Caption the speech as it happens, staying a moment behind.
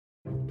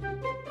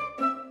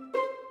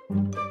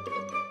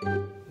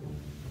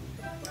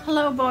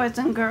Hello, boys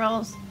and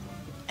girls.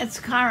 It's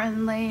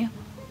Carin Lee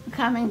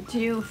coming to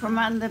you from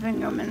my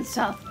living room in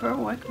South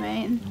Berwick,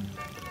 Maine,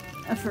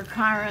 for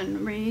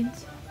Carin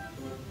Reads.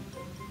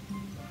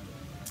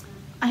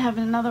 I have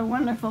another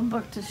wonderful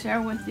book to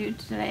share with you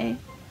today.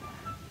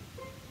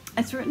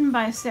 It's written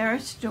by Sarah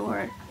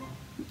Stewart.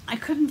 I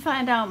couldn't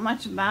find out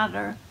much about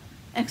her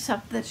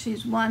except that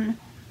she's won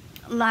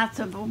lots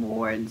of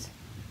awards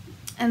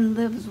and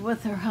lives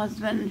with her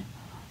husband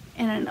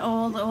in an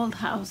old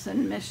house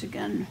in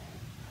Michigan.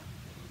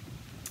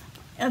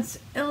 It's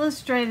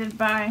illustrated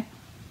by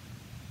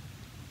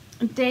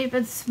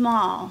David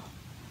Small,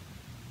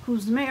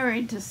 who's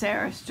married to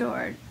Sarah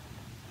Stewart,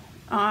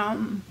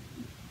 and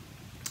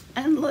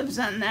lives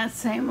in that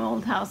same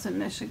old house in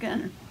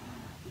Michigan.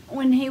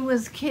 When he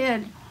was a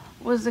kid,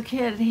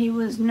 he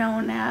was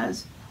known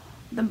as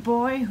the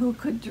boy who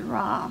could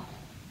draw.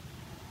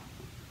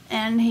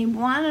 And he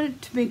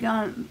wanted to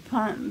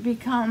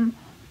become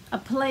a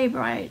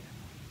playwright.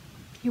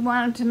 He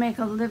wanted to make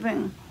a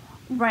living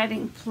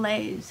writing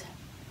plays.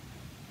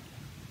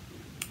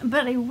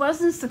 But he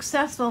wasn't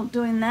successful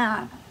doing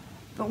that.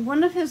 But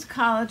one of his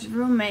college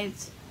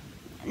roommates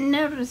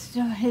noticed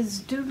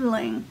his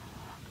doodling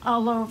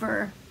all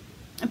over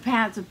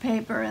pads of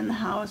paper in the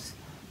house.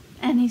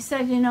 And he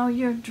said, "You know,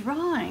 your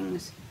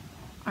drawings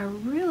are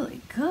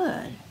really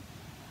good."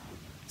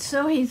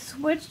 So he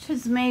switched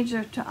his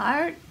major to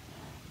art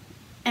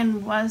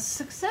and was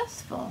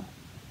successful.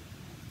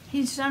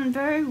 He's done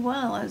very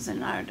well as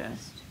an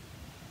artist.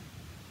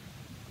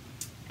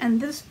 And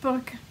this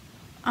book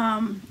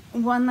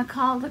won the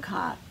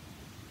Caldecott.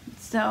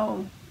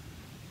 So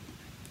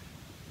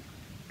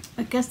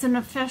I guess an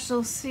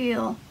official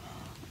seal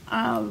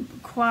of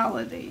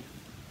quality.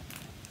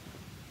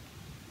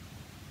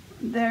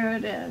 There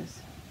it is.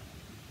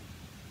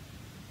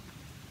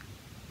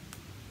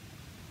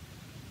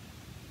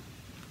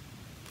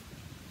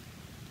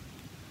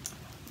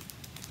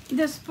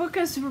 This book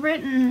is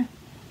written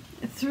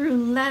through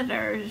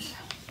letters,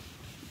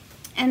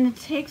 and it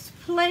takes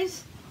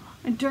place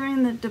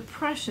during the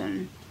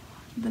Depression,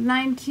 the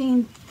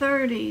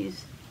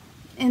 1930s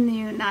in the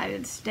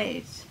United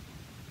States.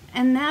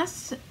 And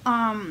that's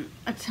a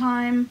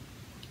time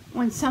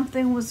when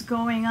something was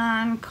going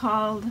on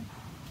called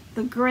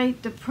the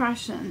Great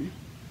Depression,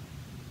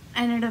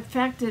 and it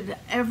affected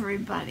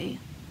everybody.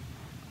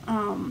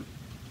 The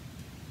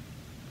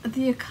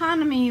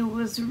economy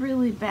was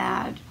really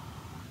bad.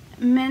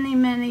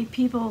 Many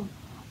people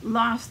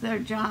lost their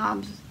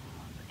jobs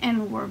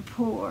and were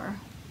poor.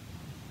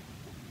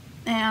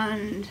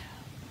 And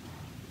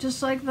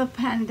just like the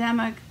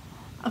pandemic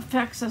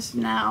affects us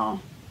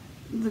now,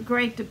 the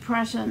Great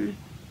Depression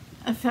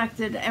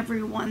affected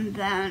everyone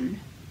then.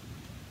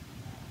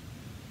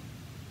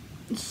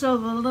 So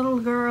the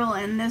little girl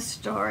in this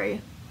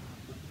story,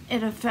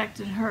 it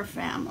affected her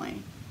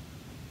family.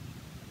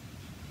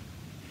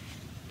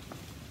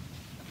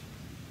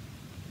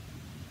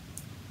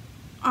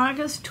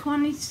 August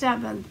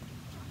 27th,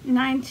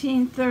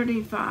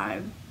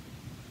 1935.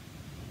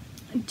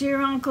 Dear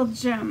Uncle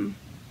Jim,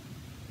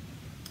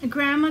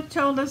 Grandma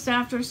told us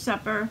after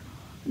supper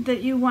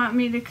that you want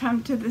me to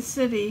come to the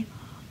city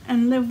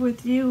and live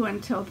with you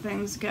until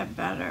things get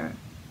better.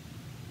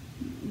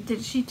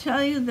 Did she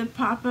tell you that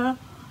Papa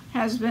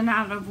has been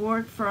out of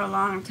work for a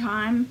long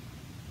time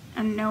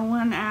and no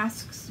one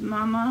asks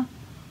Mama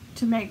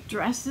to make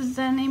dresses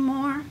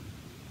anymore?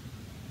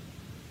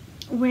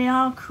 We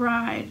all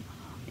cried,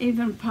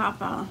 even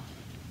Papa.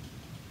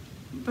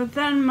 But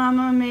then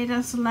Mama made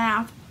us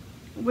laugh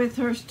with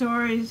her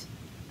stories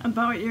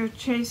about your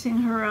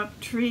chasing her up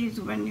trees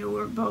when you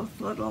were both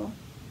little.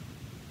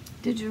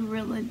 Did you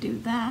really do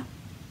that?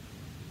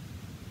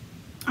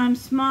 I'm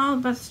small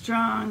but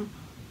strong,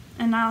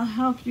 and I'll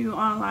help you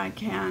all I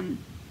can.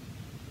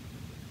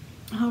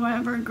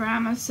 However,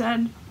 Grandma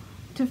said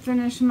to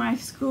finish my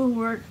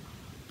schoolwork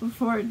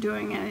before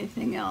doing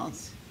anything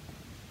else.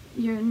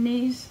 Your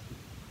niece,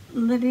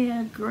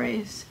 Lydia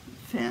Grace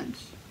Finch.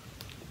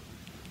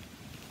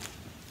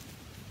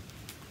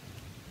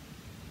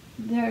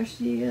 There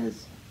she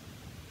is,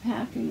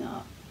 packing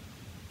up.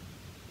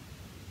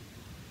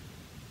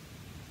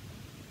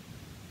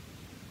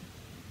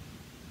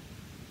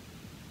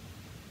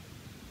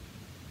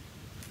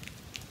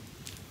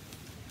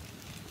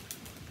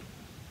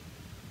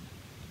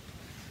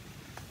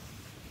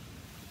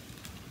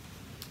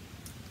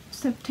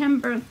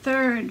 September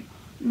 3rd,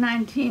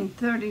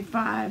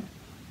 1935.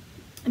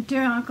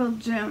 Dear Uncle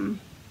Jim,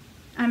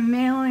 I'm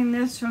mailing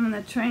this from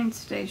the train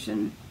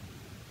station.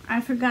 I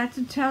forgot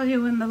to tell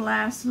you in the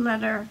last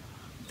letter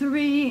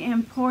 3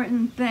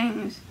 important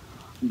things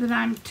that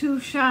I'm too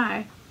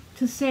shy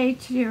to say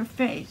to your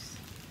face.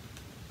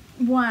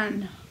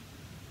 1,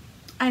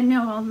 I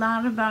know a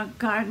lot about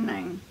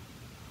gardening,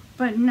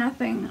 but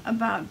nothing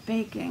about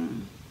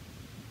baking.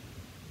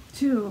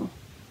 2,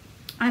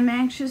 I'm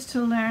anxious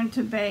to learn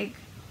to bake,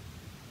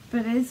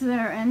 but is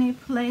there any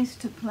place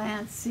to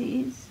plant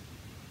seeds?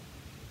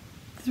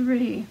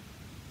 3,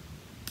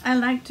 I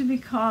like to be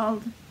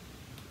called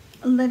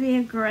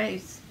Lydia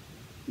Grace,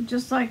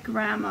 just like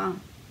Grandma.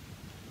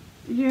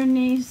 Your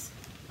niece,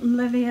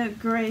 Lydia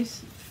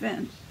Grace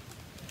Finch.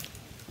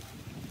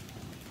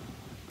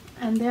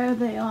 And there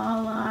they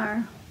all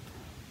are,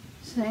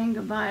 saying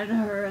goodbye to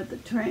her at the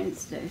train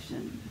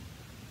station.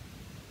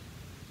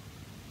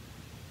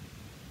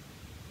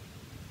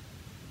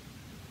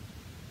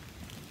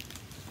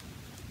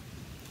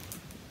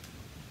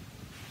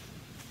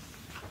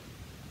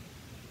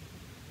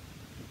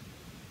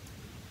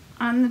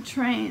 On the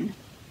train,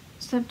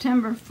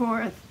 September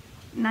 4th,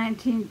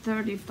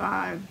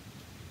 1935.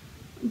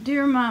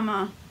 Dear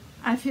Mama,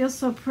 I feel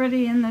so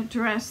pretty in the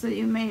dress that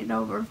you made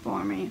over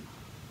for me.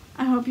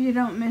 I hope you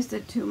don't miss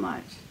it too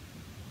much.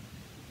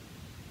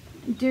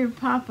 Dear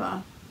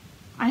Papa,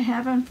 I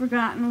haven't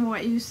forgotten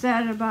what you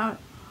said about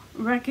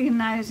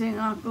recognizing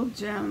Uncle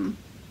Jim.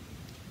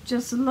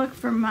 Just look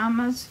for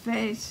Mama's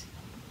face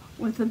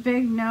with a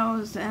big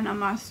nose and a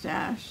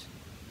mustache.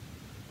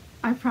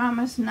 I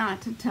promise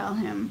not to tell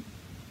him.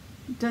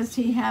 Does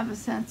he have a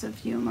sense of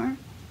humor?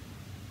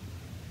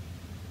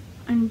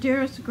 And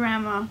dearest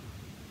Grandma,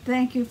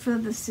 thank you for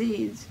the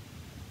seeds.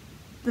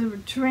 The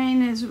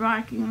train is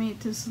rocking me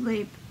to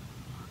sleep,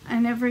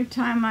 and every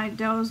time I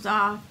doze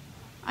off,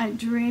 I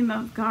dream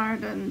of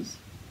gardens.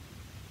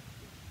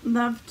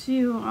 Love to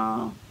you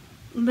all,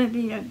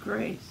 Lydia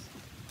Grace.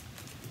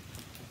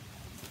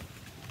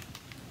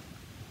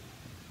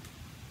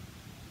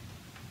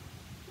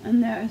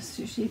 And there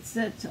she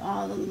sits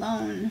all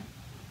alone,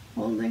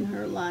 holding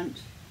her lunch.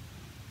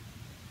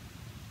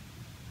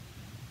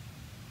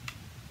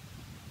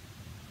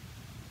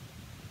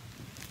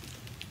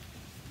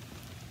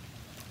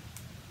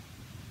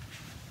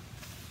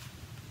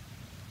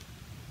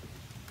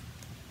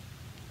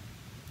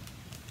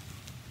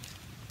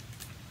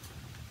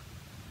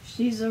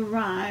 She's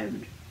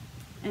arrived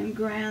in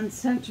Grand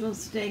Central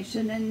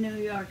Station in New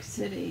York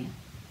City.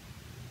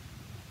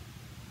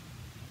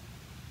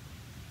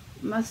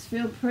 Must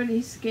feel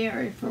pretty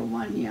scary for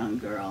one young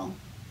girl.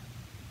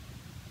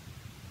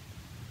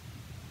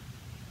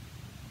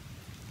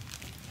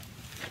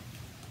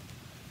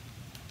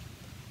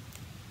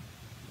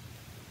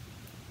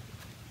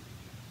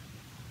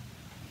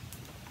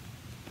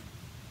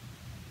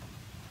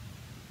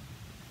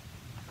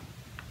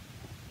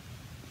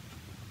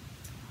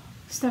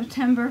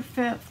 September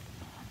 5th,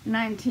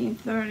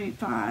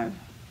 1935.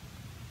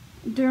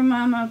 Dear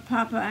Mama,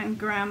 Papa, and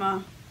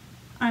Grandma,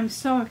 I'm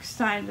so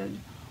excited.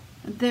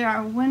 There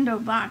are window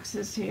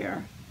boxes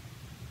here.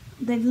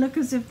 They look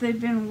as if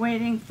they've been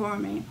waiting for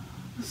me,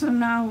 so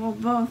now we'll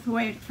both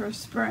wait for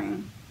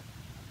spring.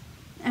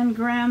 And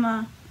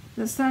Grandma,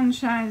 the sun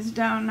shines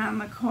down on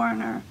the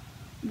corner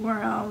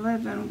where I'll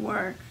live and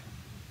work.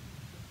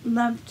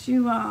 Love to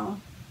you all,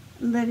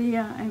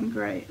 Lydia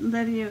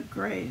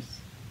Grace.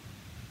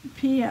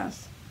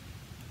 P.S.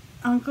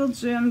 Uncle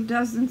Jim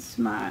doesn't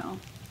smile.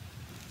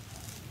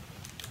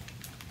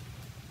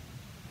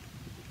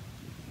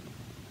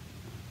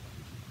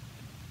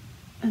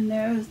 And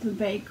there's the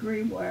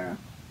bakery where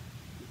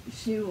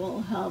she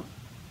will help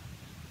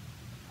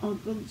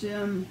Uncle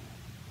Jim,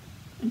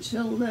 and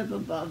she'll live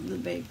above the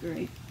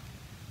bakery.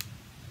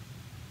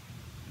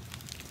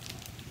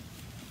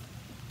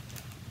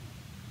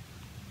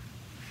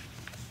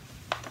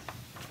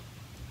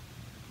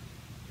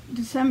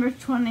 December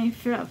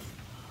 25th,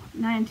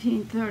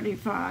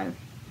 1935.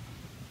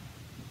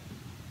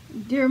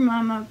 Dear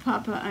Mama,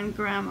 Papa, and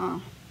Grandma,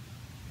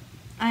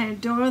 I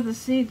adore the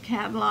seed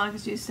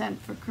catalogs you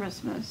sent for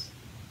Christmas.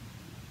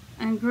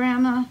 And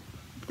Grandma,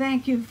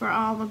 thank you for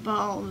all the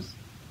bulbs.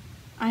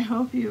 I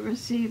hope you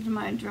received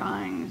my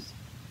drawings.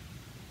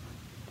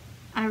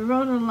 I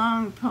wrote a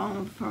long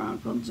poem for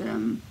Uncle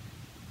Jim.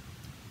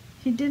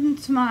 He didn't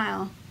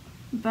smile,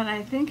 but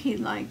I think he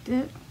liked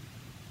it.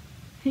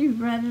 He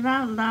read it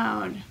out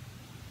loud,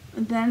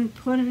 then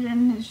put it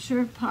in his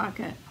shirt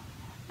pocket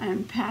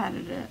and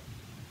patted it.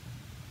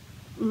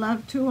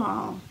 Love to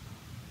all,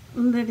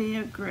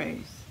 Lydia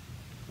Grace.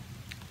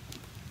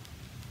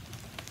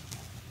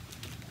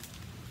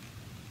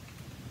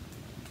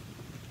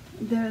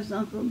 There's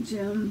Uncle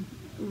Jim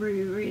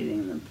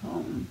rereading the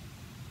poem.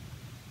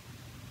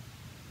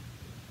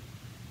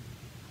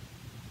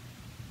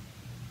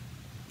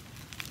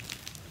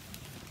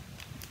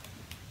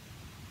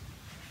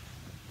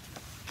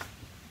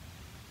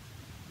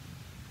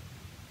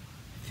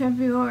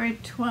 February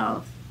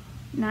 12th,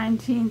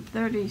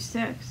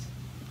 1936.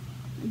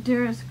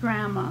 Dearest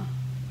Grandma,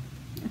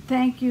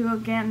 thank you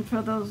again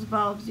for those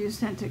bulbs you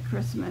sent at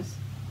Christmas.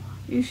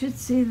 You should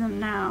see them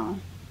now.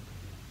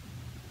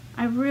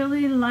 I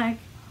really like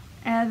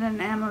Ed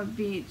and Emma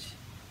Beach,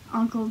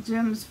 Uncle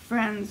Jim's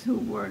friends who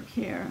work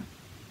here.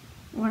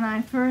 When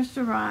I first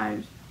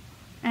arrived,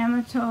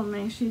 Emma told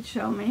me she'd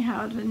show me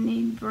how to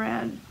knead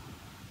bread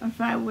if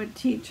I would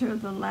teach her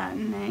the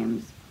Latin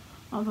names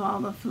of all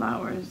the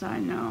flowers I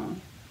know.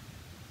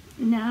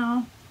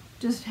 Now,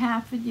 just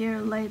half a year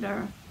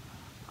later,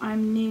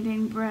 I'm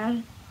kneading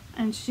bread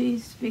and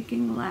she's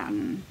speaking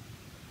Latin.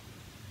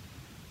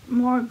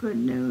 More good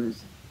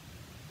news.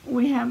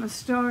 We have a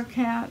store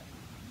cat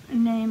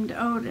named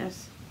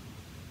Otis,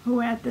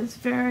 who at this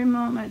very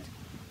moment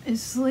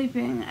is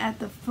sleeping at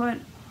the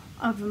foot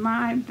of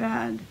my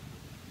bed.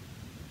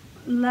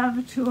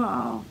 Love to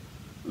all,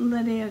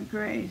 Lydia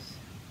Grace.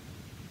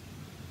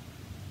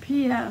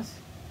 P.S.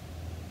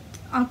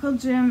 Uncle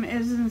Jim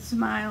isn't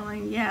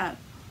smiling yet,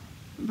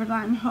 but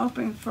I'm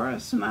hoping for a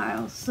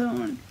smile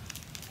soon.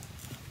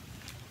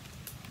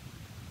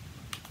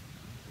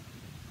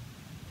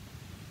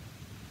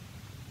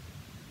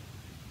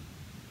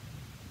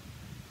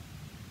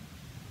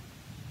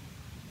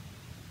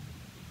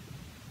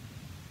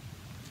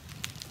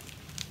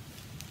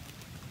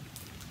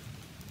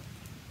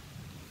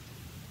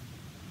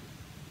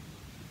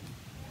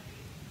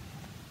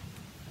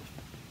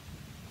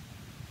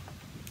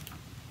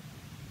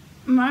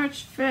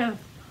 March 5th,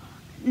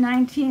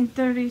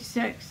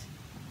 1936.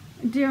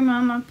 Dear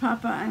Mama,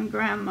 Papa, and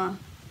Grandma,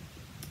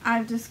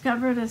 I've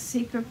discovered a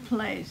secret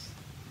place.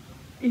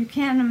 You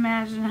can't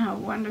imagine how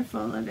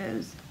wonderful it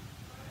is.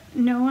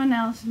 No one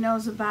else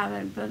knows about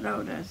it but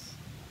Otis.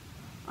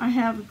 I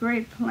have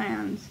great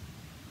plans.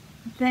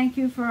 Thank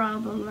you for all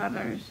the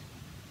letters.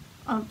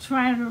 I'll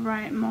try to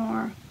write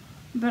more,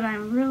 but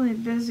I'm really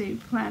busy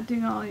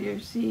planting all your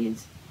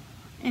seeds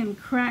in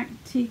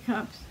cracked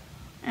teacups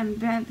and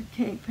bent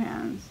cake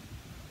pans.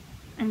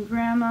 And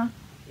Grandma,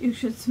 you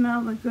should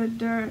smell the good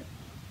dirt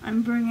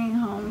I'm bringing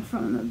home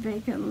from the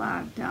vacant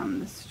lot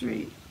down the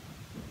street.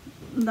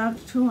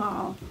 Love to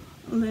all,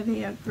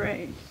 Lydia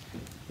Grace.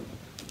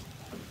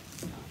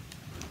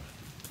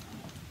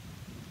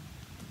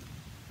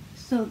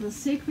 So the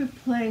secret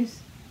place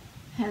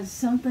has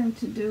something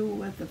to do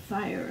with the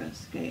fire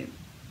escape.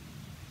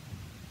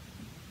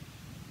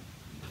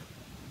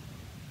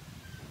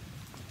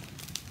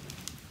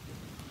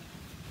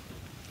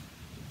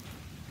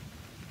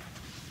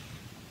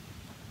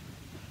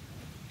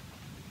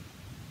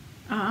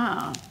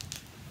 Ah,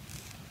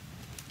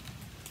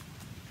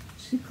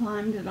 she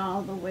climbed it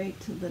all the way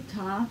to the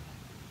top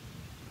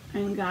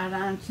and got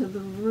onto the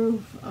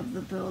roof of the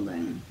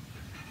building.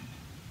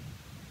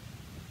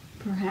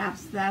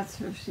 Perhaps that's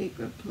her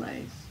secret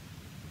place.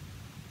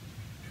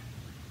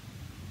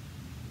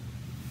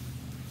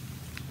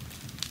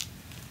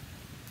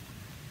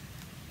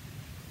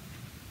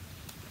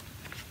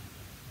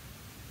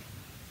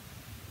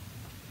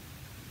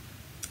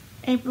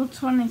 April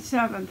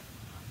 27th,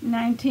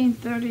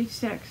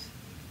 1936.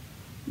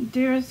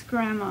 Dearest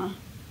Grandma,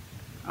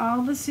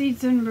 all the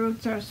seeds and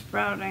roots are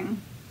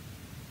sprouting.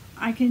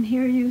 I can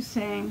hear you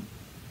saying,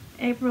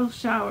 April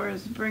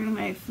showers bring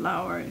May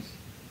flowers.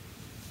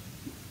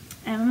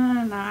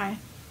 Emma and I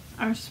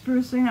are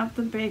sprucing up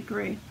the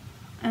bakery,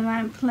 and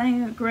I'm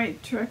playing a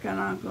great trick on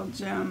Uncle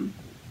Jim.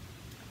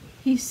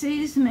 He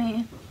sees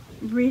me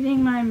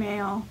reading my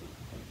mail,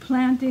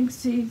 planting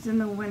seeds in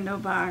the window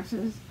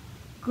boxes,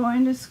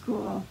 going to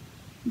school,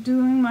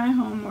 doing my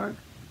homework,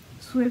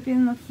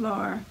 sweeping the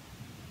floor,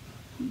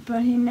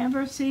 but he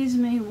never sees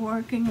me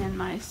working in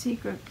my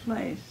secret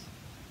place.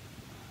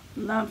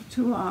 Love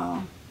to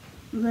all,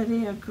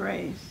 Lydia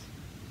Grace.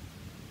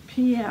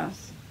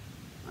 P.S.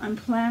 I'm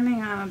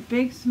planning on a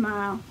big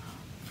smile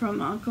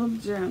from Uncle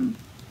Jim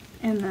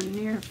in the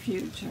near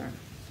future.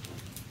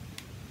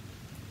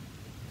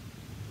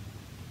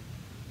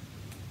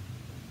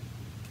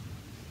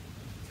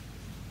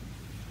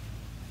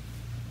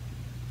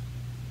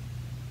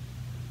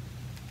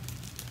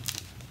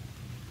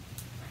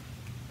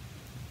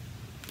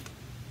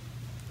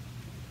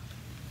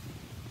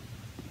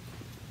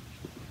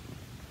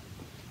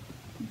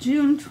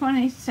 June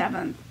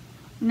 27th,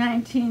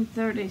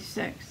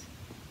 1936.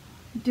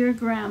 Dear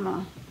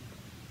Grandma,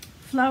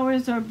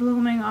 flowers are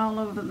blooming all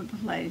over the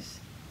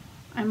place.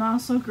 I'm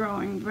also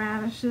growing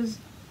radishes,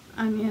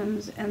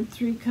 onions, and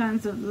 3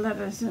 kinds of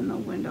lettuce in the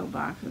window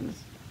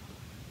boxes.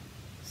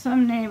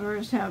 Some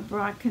neighbors have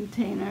brought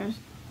containers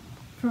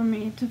for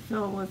me to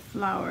fill with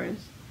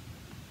flowers,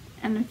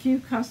 and a few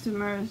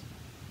customers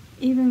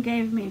even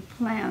gave me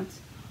plants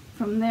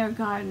from their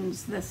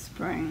gardens this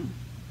spring.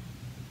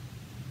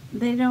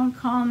 They don't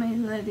call me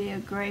Lydia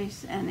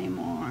Grace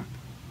anymore.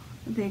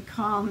 They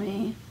call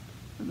me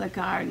the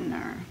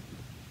gardener.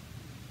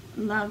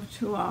 Love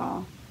to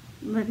all,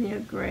 Lydia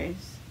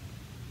Grace.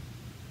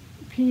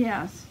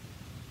 P.S.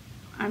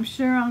 I'm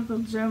sure Uncle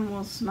Jim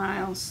will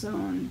smile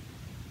soon.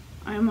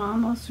 I'm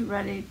almost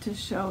ready to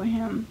show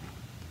him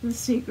the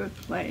secret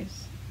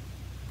place.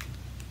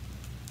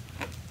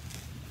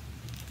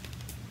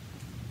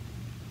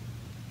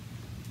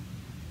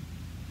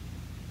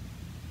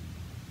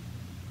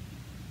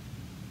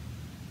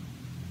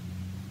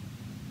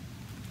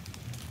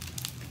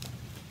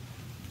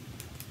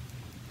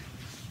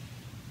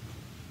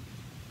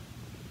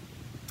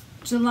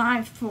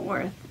 July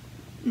 4th,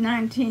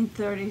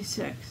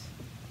 1936.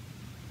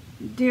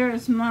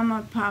 Dearest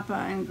Mama, Papa,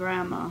 and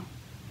Grandma,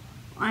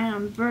 I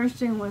am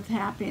bursting with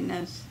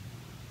happiness.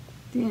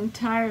 The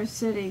entire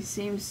city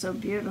seems so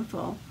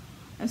beautiful,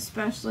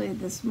 especially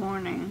this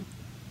morning.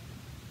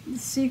 The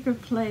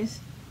secret place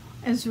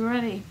is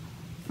ready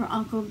for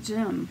Uncle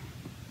Jim.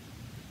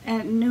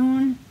 At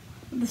noon,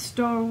 The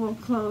store will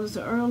close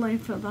early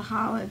for the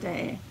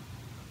holiday,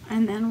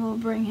 and then we'll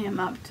bring him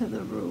up to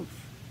the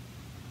roof.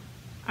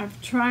 I've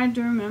tried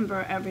to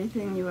remember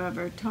everything you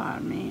ever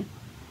taught me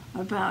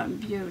about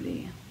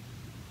beauty.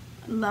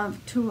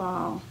 Love to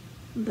all,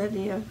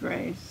 Lydia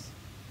Grace.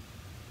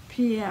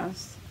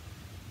 P.S.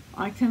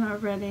 I can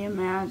already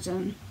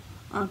imagine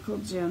Uncle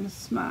Jim's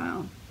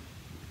smile.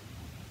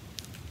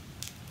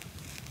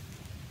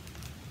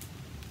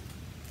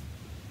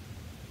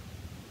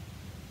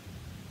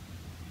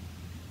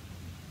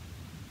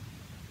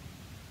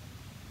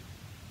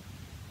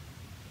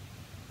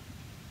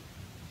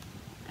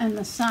 And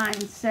the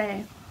signs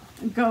say,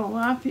 go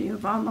up,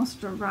 you've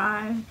almost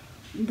arrived,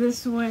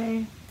 this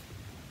way.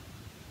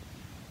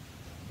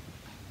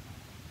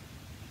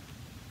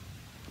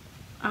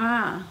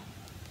 Ah,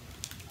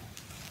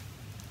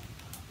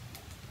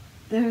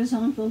 there's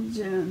Uncle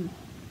Jim.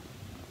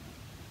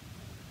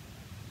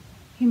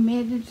 He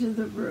made it to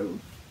the roof.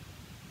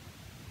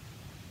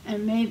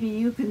 And maybe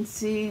you can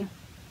see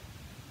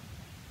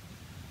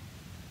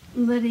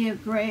Lydia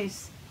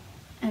Grace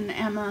and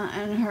Emma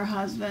and her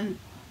husband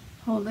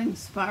holding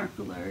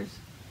sparklers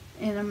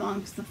in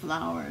amongst the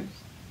flowers.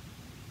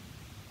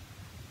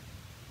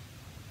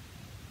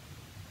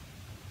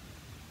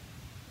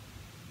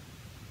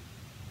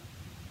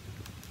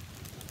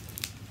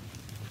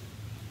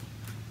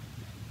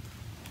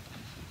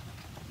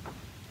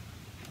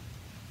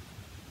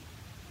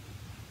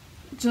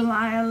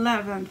 July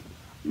 11th,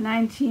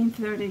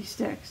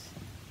 1936.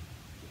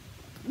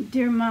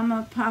 Dear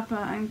Mama,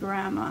 Papa, and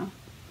Grandma,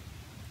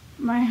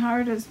 my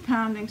heart is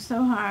pounding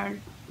so hard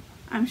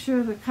I'm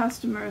sure the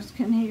customers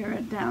can hear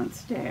it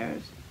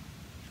downstairs.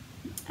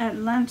 At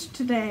lunch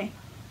today,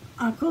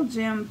 Uncle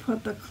Jim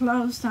put the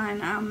close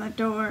sign on the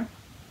door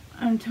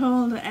and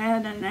told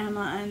Ed and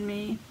Emma and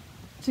me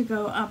to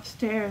go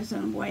upstairs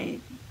and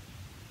wait.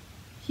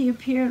 He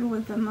appeared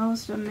with the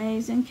most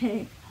amazing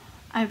cake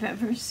I've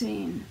ever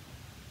seen,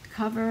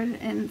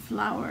 covered in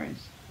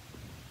flowers.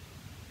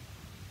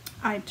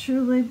 I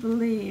truly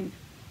believe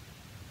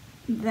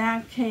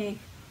that cake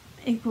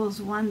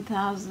equals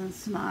 1,000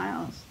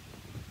 smiles.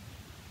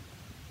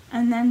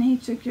 And then he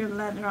took your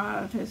letter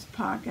out of his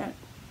pocket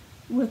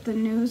with the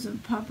news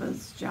of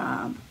Papa's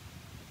job.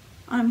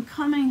 I'm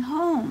coming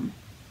home.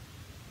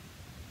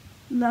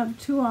 Love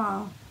to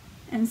all,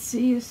 and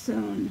see you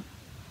soon,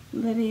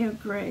 Lydia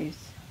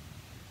Grace.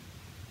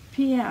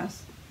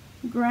 P.S.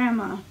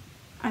 Grandma,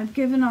 I've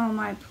given all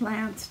my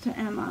plants to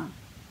Emma.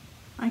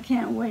 I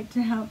can't wait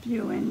to help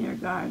you in your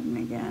garden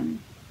again.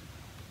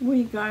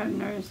 We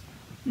gardeners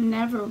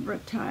never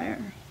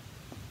retire.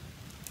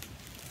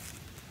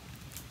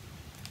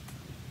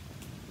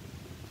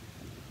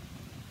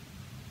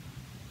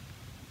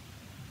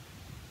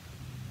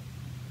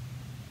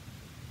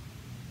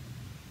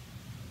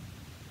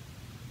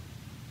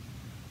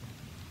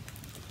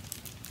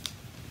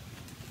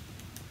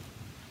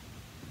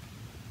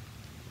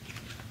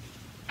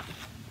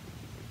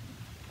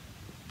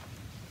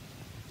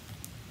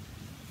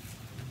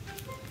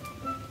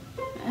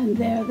 And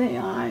there they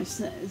are,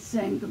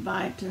 saying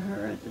goodbye to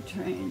her at the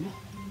train.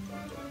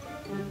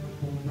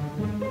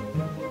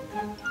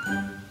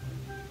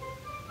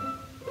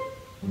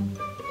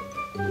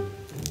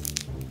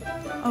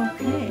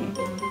 Okay.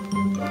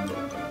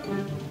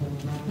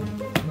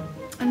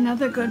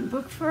 Another good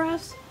book for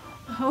us.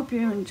 I hope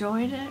you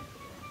enjoyed it.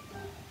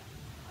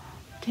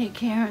 Take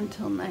care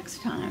until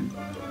next time.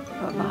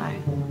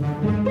 Bye-bye.